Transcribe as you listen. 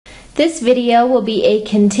This video will be a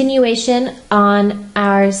continuation on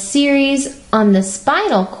our series on the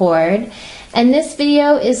spinal cord, and this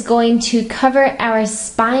video is going to cover our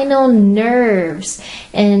spinal nerves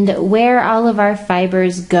and where all of our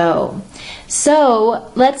fibers go.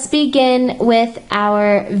 So let's begin with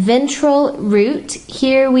our ventral root.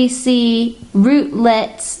 Here we see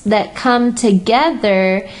rootlets that come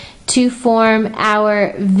together to form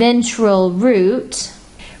our ventral root.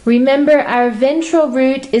 Remember, our ventral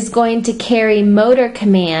root is going to carry motor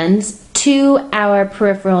commands to our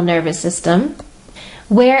peripheral nervous system,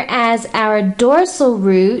 whereas our dorsal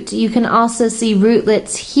root, you can also see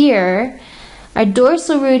rootlets here, our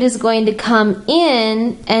dorsal root is going to come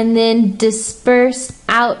in and then disperse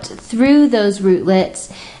out through those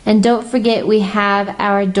rootlets. And don't forget, we have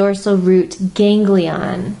our dorsal root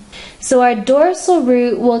ganglion. So our dorsal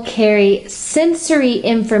root will carry sensory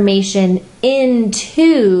information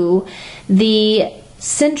into the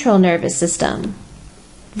central nervous system.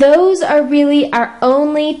 Those are really our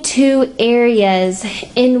only two areas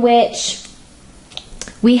in which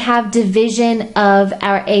we have division of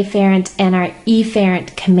our afferent and our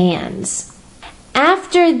efferent commands.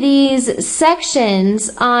 After these sections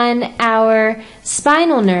on our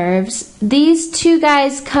spinal nerves, these two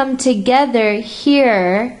guys come together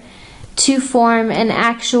here to form an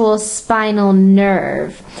actual spinal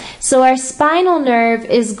nerve. So our spinal nerve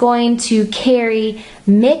is going to carry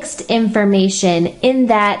mixed information in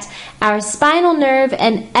that our spinal nerve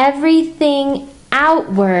and everything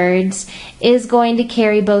outwards is going to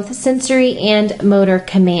carry both sensory and motor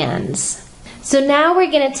commands. So now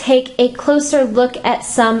we're going to take a closer look at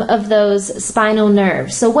some of those spinal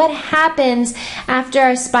nerves. So what happens after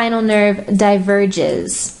our spinal nerve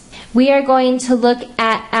diverges? We are going to look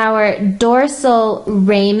at our dorsal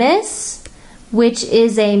ramus, which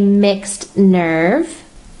is a mixed nerve,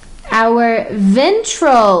 our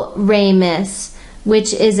ventral ramus,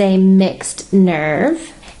 which is a mixed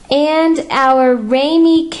nerve, and our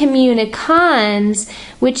rami communicans,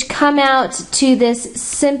 which come out to this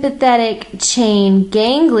sympathetic chain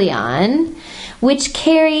ganglion, which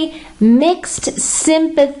carry mixed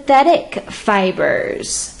sympathetic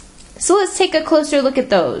fibers. So let's take a closer look at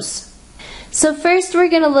those. So first we're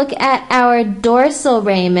going to look at our dorsal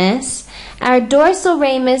ramus. Our dorsal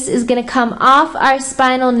ramus is going to come off our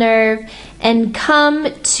spinal nerve and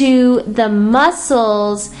come to the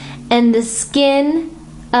muscles and the skin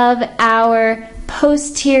of our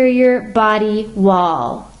posterior body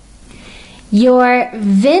wall. Your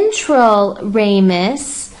ventral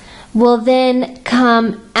ramus will then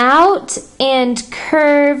come out and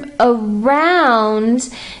curve around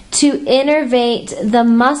to innervate the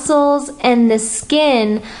muscles and the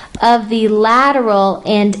skin of the lateral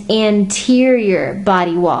and anterior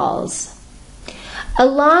body walls.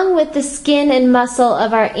 Along with the skin and muscle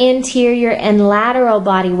of our anterior and lateral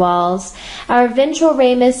body walls, our ventral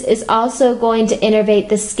ramus is also going to innervate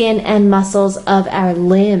the skin and muscles of our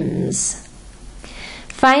limbs.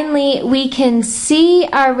 Finally, we can see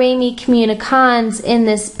our rami communicans in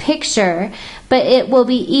this picture, but it will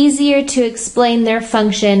be easier to explain their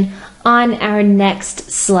function on our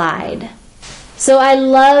next slide. So I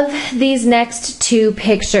love these next two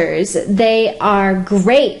pictures. They are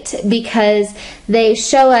great because they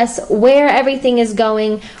show us where everything is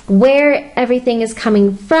going, where everything is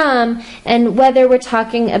coming from, and whether we're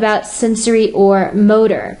talking about sensory or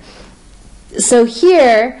motor. So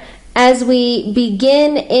here, as we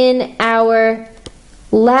begin in our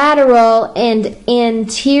lateral and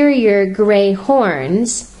anterior gray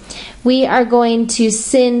horns, we are going to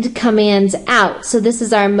send commands out. So this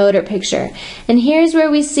is our motor picture. And here's where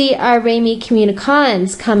we see our rami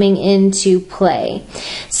communicans coming into play.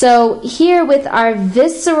 So here with our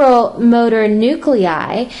visceral motor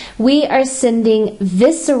nuclei, we are sending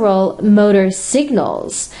visceral motor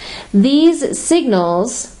signals. These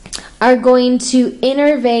signals are going to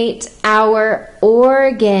innervate our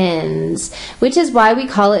organs, which is why we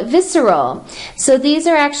call it visceral. So these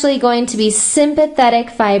are actually going to be sympathetic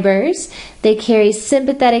fibers. They carry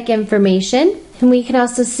sympathetic information, and we can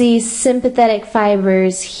also see sympathetic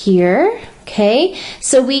fibers here. Okay,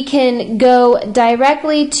 so we can go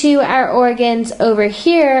directly to our organs over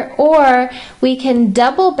here, or we can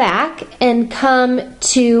double back and come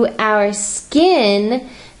to our skin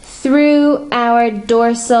through our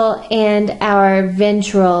dorsal and our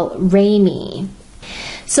ventral rami.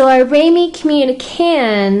 So our rami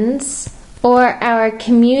communicans, or our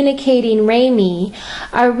communicating rami,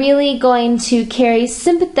 are really going to carry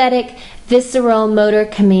sympathetic visceral motor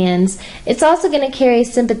commands. It's also going to carry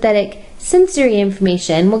sympathetic sensory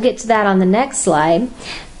information. We'll get to that on the next slide.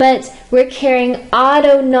 but we're carrying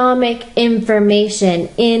autonomic information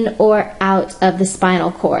in or out of the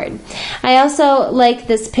spinal cord. I also like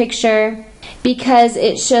this picture because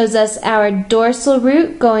it shows us our dorsal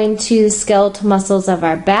root going to the skeletal muscles of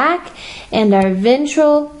our back, and our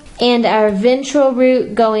ventral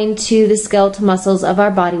root going to the skeletal muscles of our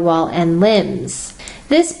body wall and limbs.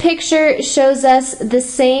 This picture shows us the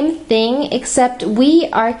same thing, except we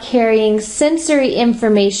are carrying sensory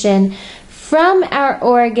information from our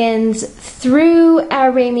organs through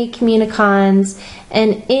our rami communicans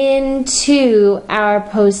and into our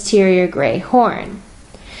posterior gray horn.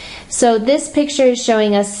 So this picture is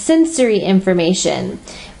showing us sensory information.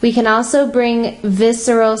 We can also bring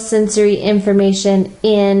visceral sensory information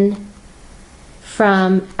in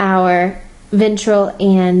from our ventral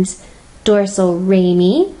and dorsal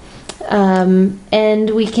rami, and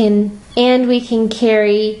we can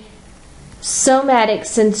carry somatic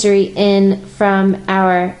sensory in from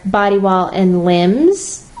our body wall and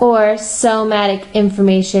limbs, or somatic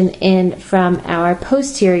information in from our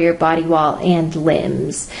posterior body wall and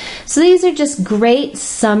limbs. So these are just great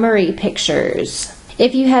summary pictures.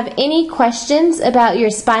 If you have any questions about your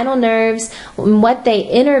spinal nerves and what they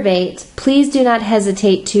innervate, please do not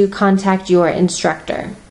hesitate to contact your instructor.